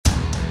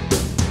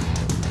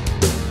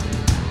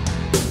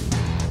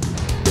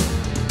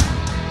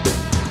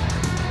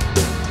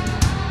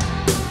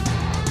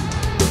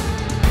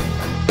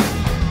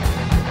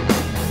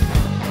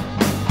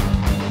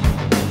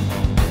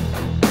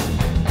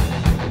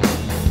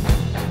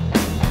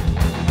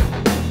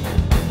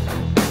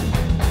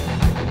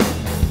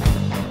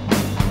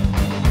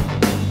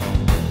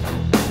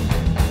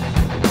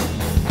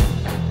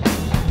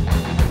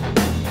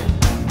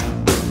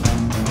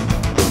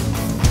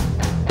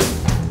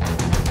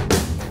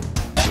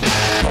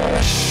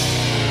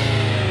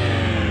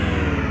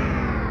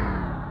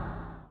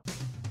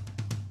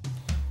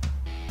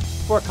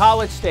For a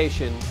college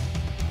station,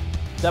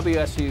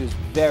 WSOU is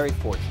very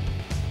fortunate.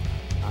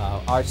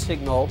 Our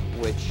signal,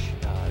 which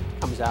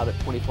comes out at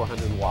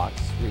 2,400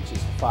 watts,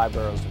 reaches the 5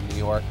 boroughs of New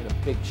York and a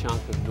big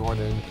chunk of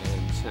northern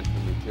and central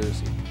New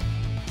Jersey.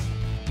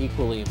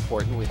 Equally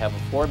important, we have a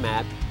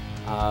format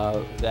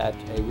that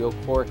a real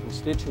core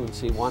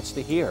constituency wants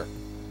to hear.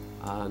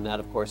 And that,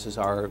 of course, is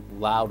our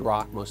loud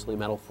rock, mostly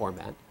metal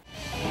format.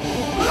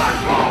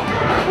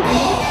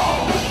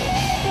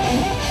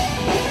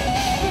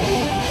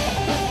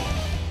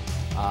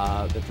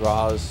 That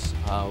draws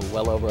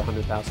well over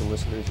 100,000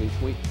 listeners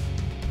each week.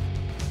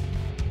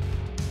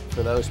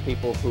 For those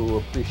people who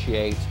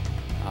appreciate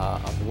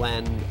a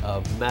blend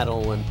of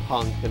metal and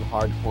punk and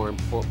hardcore and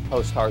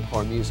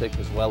post-hardcore music,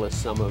 as well as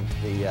some of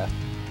the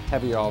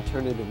heavier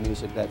alternative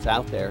music that's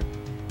out there,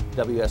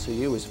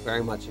 WSOU is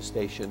very much a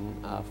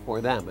station for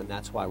them, and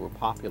that's why we're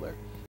popular.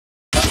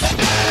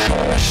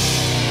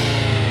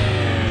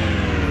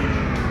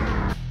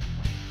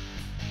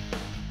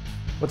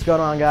 What's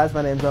going on, guys?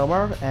 My name's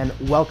Omar, and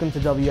welcome to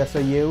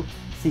WSOU,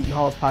 Seton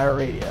Hall's Pirate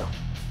Radio.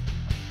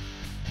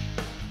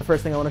 The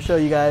first thing I want to show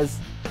you guys,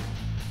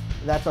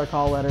 that's our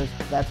call letters,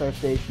 that's our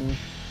station.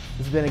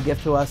 This has been a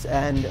gift to us,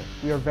 and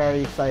we are very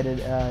excited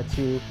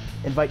to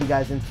invite you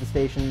guys into the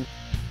station.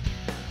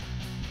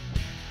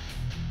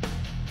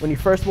 When you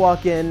first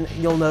walk in,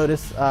 you'll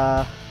notice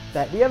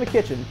that we have a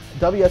kitchen.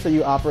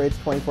 WSOU operates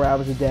 24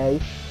 hours a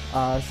day,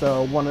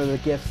 so one of the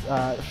gifts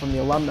from the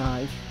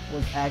alumni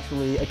was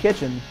actually a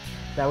kitchen.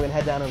 Now we're going to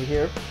head down over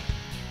here.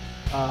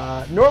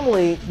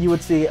 Normally you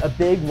would see a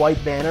big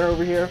white banner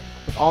over here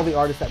with all the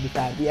artists that we've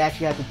had. We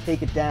actually had to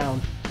take it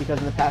down because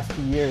in the past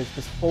 2 years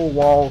this whole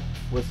wall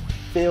was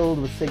filled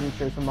with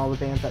signatures from all the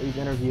bands that we've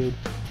interviewed.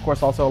 Of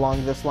course, also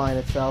along this line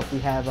itself we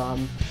have a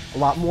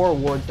lot more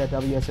awards that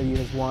WSOU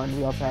has won.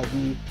 We also have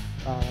the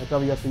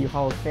WSOU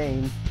Hall of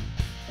Fame.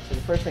 So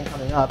the first thing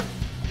coming up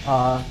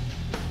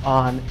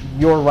on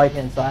your right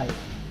hand side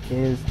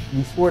is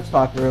the Sports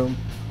Talk Room.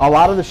 A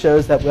lot of the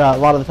shows that a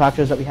lot of the talk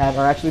shows that we have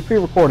are actually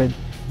pre-recorded.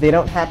 They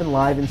don't happen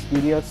live in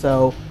studio,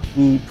 so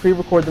we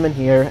pre-record them in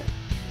here.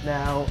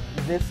 Now,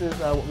 this is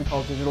what we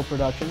call digital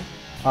production.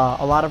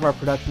 A lot of our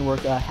production work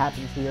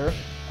happens here.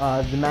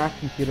 The Mac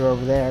computer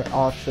over there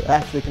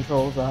actually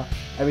controls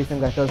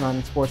everything that goes on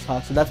in Sports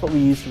Talk, so that's what we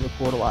use to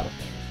record a lot of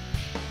things.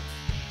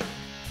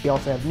 We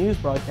also have news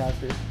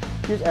broadcasters.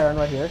 Here's Erin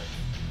right here.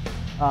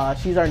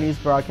 She's our news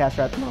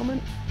broadcaster at the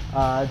moment.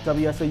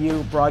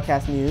 WSOU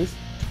broadcast news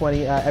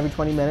every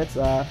 20 minutes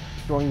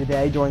during the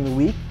day, during the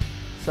week.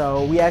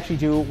 So we actually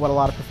do what a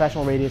lot of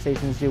professional radio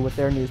stations do with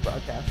their news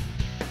broadcasts.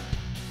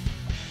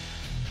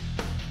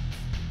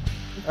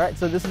 All right,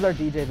 so this is our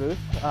DJ booth.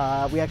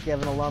 We actually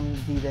have an alum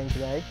DJing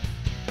today.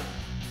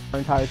 Our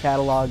entire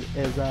catalog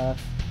is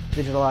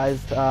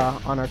digitalized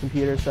on our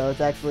computer, so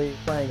it's actually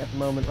playing at the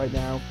moment right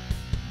now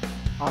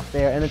off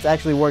there, and it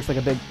actually works like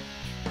a big,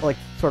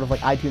 sort of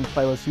like iTunes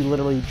playlist. You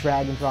literally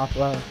drag and drop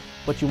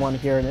what you want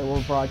to hear, and it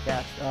will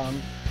broadcast.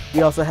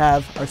 We also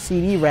have our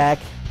CD rack,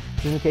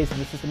 just in case if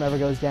the system ever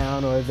goes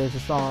down or if there's a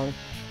song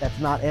that's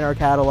not in our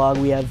catalog.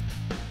 We have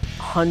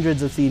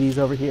hundreds of CDs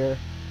over here.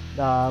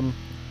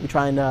 We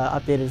try and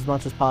update it as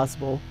much as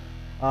possible.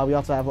 We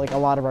also have a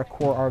lot of our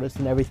core artists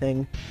and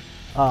everything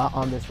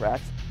on this rack.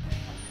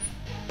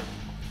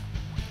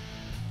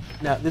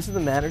 Now, this is the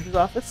manager's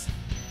office.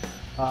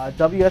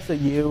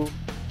 WSOU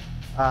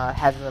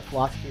has a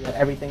philosophy that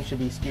everything should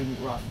be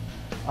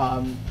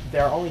student-run.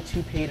 There are only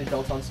 2 paid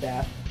adults on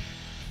staff.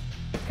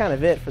 That's kind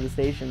of it for the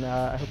station.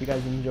 I hope you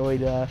guys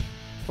enjoyed a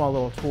small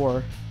little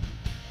tour.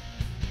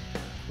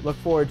 Look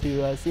forward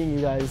to seeing you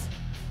guys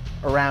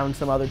around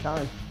some other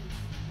time.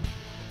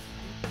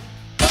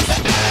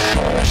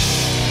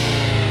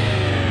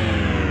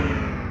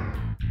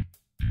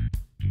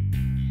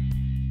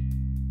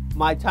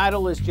 My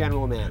title is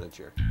General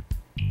Manager,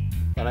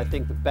 but I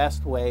think the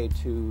best way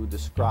to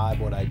describe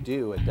what I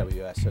do at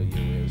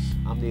WSOU is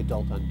I'm the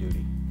adult on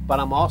duty. But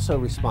I'm also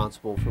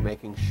responsible for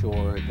making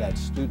sure that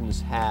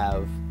students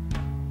have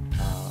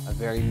a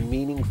very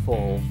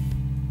meaningful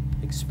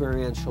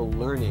experiential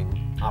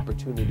learning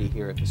opportunity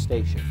here at the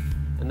station.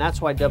 And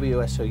that's why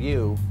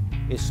WSOU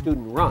is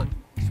student-run.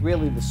 It's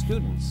really the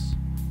students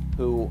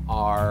who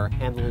are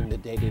handling the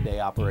day-to-day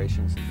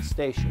operations of the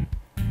station.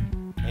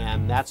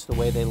 And that's the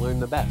way they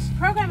learn the best.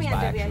 Programming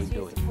at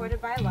WSOU is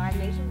supported by Live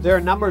Nation. There are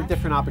a number of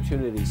different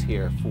opportunities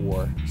here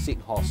for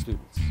Seton Hall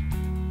students.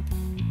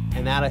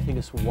 And that, I think,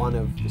 is one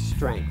of the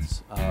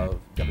strengths of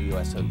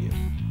WSOU.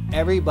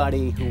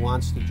 Everybody who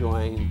wants to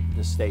join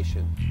the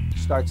station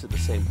starts at the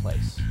same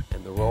place.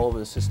 And the role of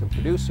an assistant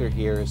producer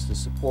here is to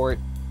support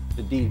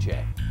the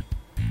DJ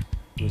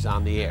who's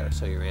on the air.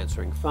 So you're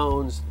answering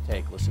phones to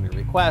take listener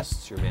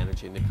requests, you're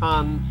managing the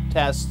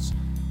contests,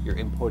 you're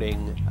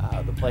inputting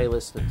the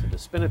playlist into the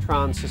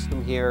Spinatron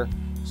system here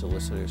so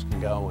listeners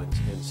can go and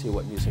see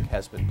what music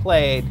has been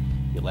played.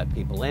 You let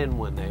people in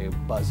when they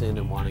buzz in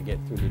and want to get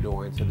through the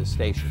door into the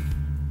station.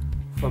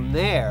 From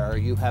there,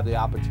 you have the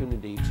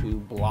opportunity to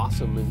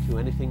blossom into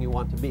anything you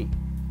want to be.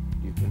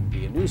 You can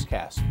be a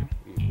newscaster,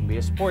 you can be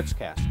a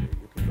sportscaster,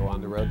 you can can go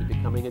on the road to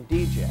becoming a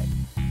DJ.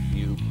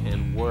 You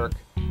can work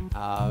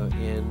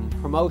in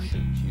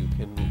promotions. You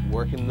can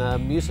work in the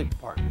music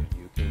department.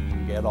 You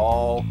can get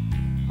all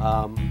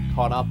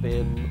caught up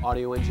in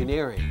audio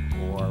engineering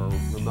or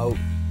remote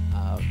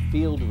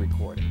field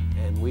recording.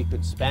 And we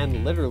could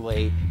spend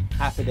literally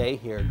half a day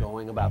here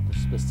going about the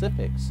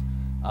specifics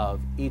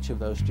of each of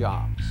those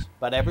jobs.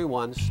 But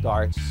everyone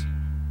starts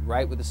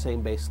right with the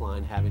same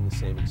baseline, having the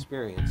same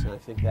experience. And I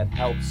think that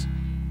helps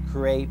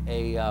create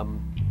a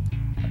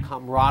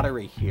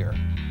camaraderie here.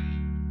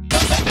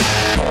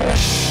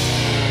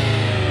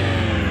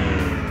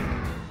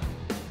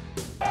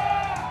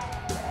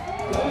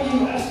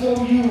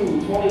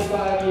 WSOU,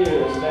 25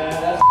 years,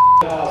 man. That's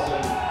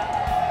awesome.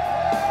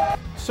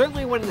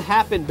 Certainly when it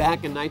happened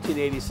back in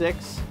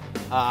 1986,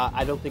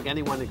 I don't think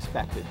anyone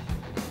expected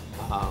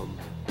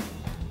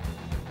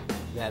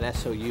that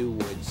SOU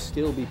would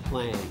still be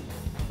playing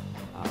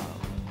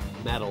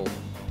metal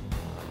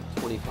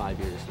 25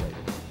 years later.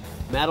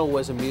 Metal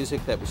was a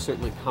music that was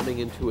certainly coming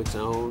into its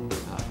own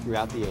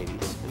throughout the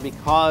 80s. And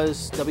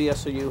because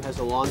WSOU has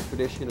a long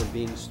tradition of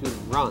being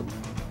student-run,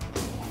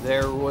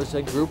 there was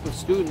a group of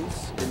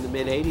students in the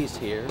mid-80s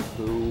here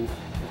who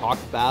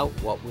talked about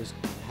what was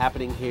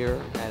happening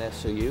here at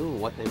SOU and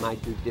what they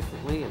might do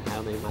differently and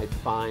how they might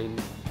find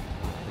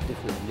a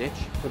different niche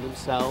for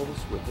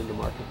themselves within the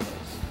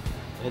marketplace.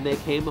 And they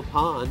came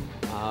upon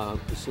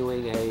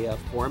pursuing a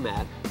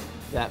format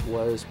that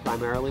was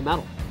primarily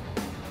metal.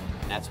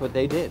 And that's what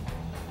they did.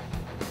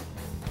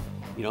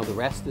 You know, the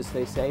rest, as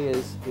they say,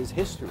 is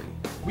history.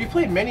 We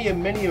played many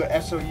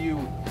of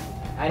SOU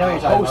I know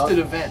you're talking hosted about.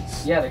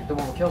 events. Yeah, the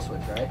one with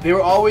Killswitch, right? They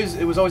were always.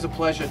 It was always a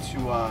pleasure to,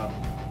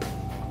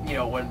 you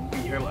know, when we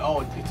hear,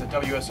 oh, it's a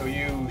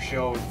WSOU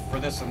show for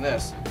this and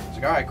this. It's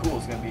like, all right, cool.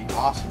 It's gonna be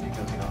awesome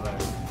because you know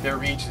their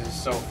reach is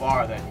so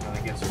far that you know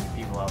they get so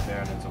many people out there,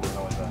 and it's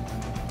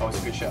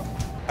always a good show.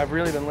 I've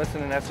really been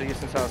listening to SOU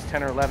since I was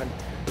 10 or 11.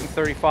 I'm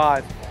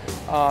 35,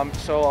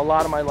 so a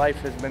lot of my life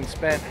has been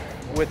spent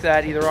with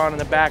that, either on in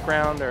the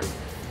background or,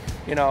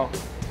 you know,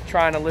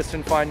 trying to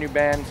listen, find new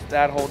bands,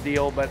 that whole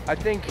deal. But I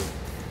think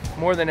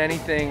more than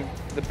anything,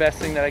 the best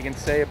thing that I can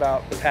say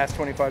about the past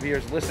 25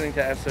 years listening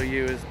to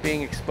SOU is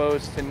being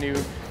exposed to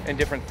new and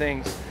different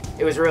things.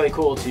 It was really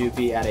cool to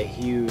be at a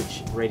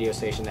huge radio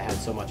station that had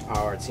so much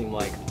power. It seemed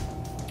like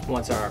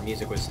once our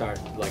music was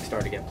started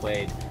to get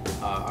played,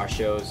 our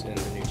shows in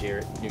the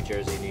New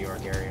Jersey, New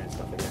York area and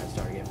stuff like that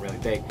started getting really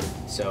big.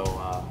 So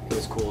it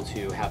was cool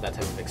to have that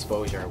type of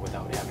exposure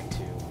without having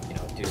to, you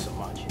know, do so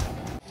much. You know.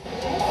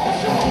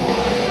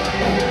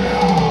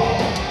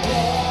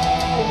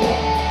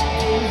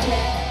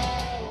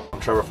 I'm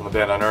Trevor from the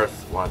band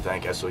Unearth. I want to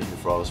thank SOU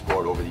for all the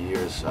support over the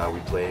years. We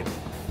played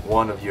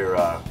one of your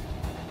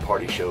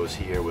party shows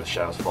here with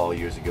Shadows Fall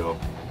years ago.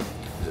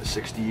 Was it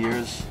 60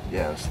 years?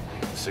 Yeah, it was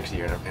the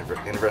 60-year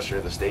anniversary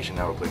of the station.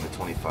 Now we're playing the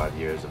 25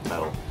 years of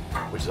metal,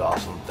 which is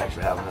awesome. Thanks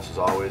for having us as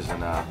always,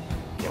 and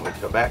can't wait to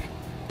come back.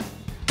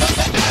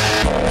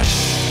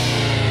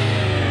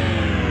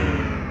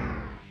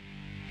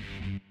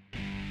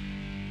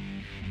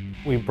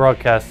 We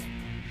broadcast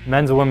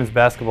men's and women's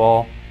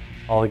basketball,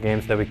 all the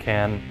games that we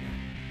can,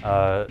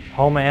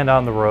 home and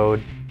on the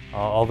road.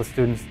 All the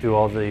students do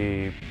all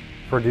the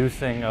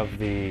producing of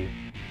the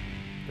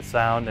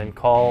sound and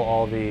call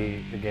all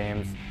the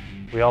games.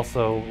 We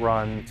also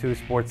run 2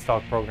 sports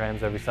talk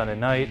programs every Sunday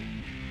night.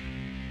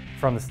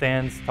 From the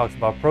Stands talks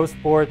about pro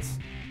sports,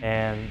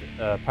 and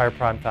Pirate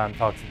Primetime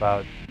talks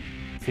about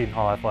Seton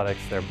Hall athletics.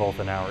 They're both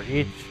an hour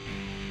each.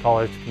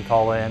 Callers can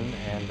call in,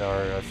 and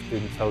our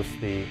students host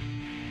the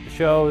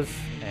shows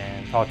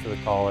and talk to the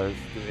callers,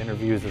 do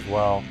interviews as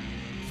well.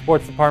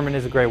 Sports department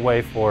is a great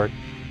way for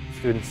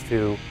students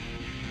to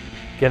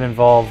get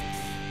involved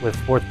with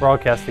sports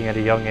broadcasting at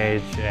a young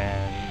age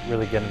and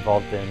really get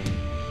involved in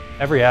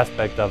every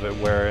aspect of it,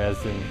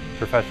 whereas in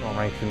professional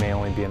ranks you may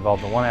only be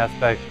involved in one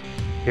aspect.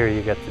 Here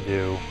you get to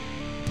do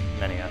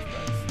many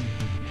aspects.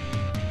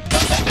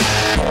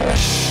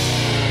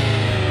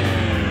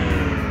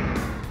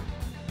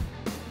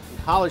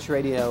 College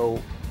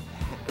radio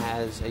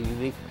has a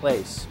unique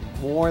place,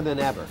 more than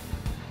ever,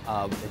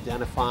 of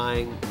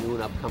identifying new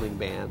and upcoming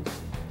bands.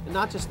 And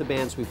not just the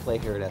bands we play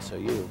here at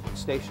SOU, but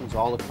stations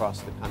all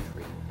across the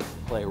country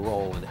play a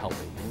role in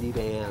helping indie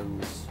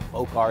bands,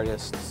 folk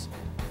artists,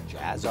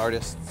 jazz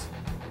artists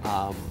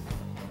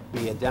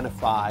be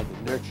identified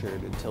and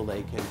nurtured until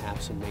they can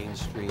have some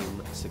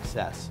mainstream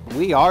success.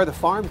 We are the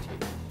farm team.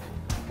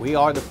 We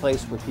are the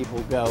place where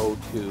people go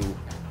to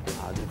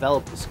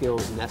develop the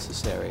skills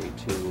necessary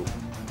to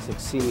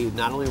succeed,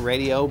 not only in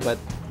radio, but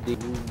the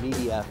new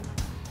media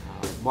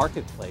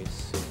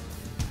marketplace.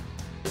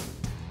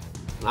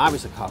 When I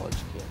was a college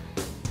kid,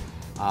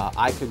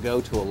 I could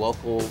go to a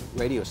local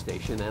radio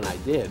station, and I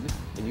did,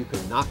 and you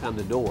could knock on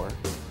the door,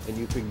 and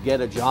you could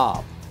get a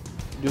job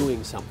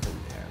doing something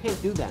there. You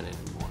can't do that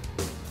anymore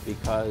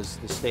because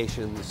the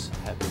stations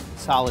have been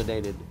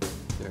consolidated,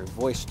 they're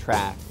voice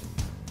tracked.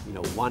 You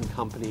know, one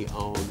company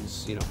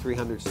owns,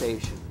 300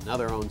 stations,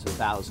 another owns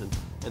 1,000,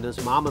 and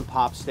there's mom and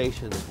pop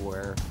stations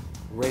where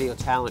radio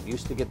talent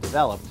used to get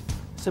developed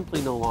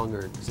simply no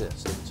longer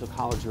exist. So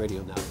college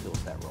radio now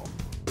fills that role.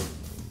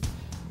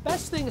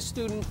 Best thing a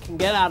student can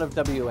get out of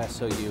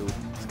WSOU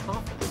is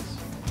confidence.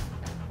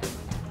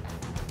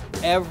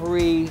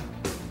 Every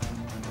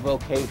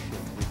vocation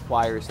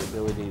requires the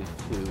ability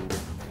to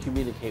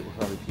communicate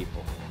with other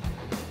people,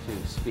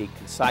 to speak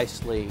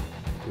concisely,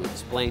 to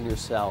explain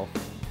yourself,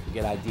 to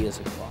get ideas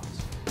across.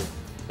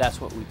 That's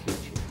what we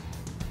teach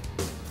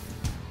here.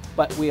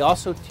 But we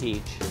also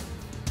teach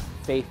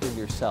faith in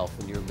yourself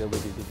and your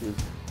ability to do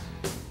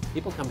things.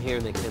 People come here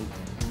and they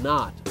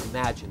cannot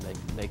imagine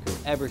they could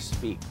ever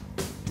speak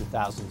to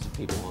thousands of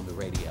people on the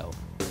radio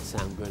and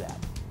sound good at it.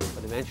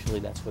 But eventually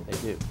that's what they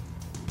do.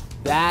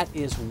 That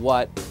is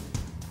what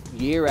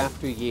year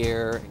after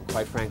year, and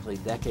quite frankly,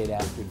 decade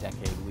after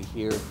decade, we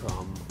hear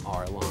from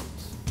our alums.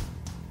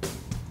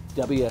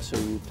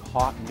 WSOU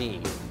taught me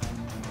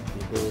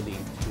the ability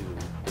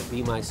to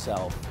be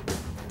myself,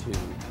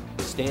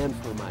 to stand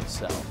for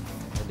myself,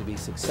 and to be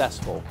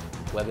successful,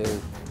 whether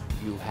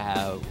you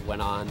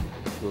went on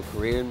to a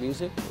career in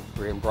music, a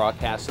career in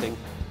broadcasting,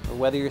 or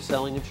whether you're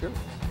selling insurance.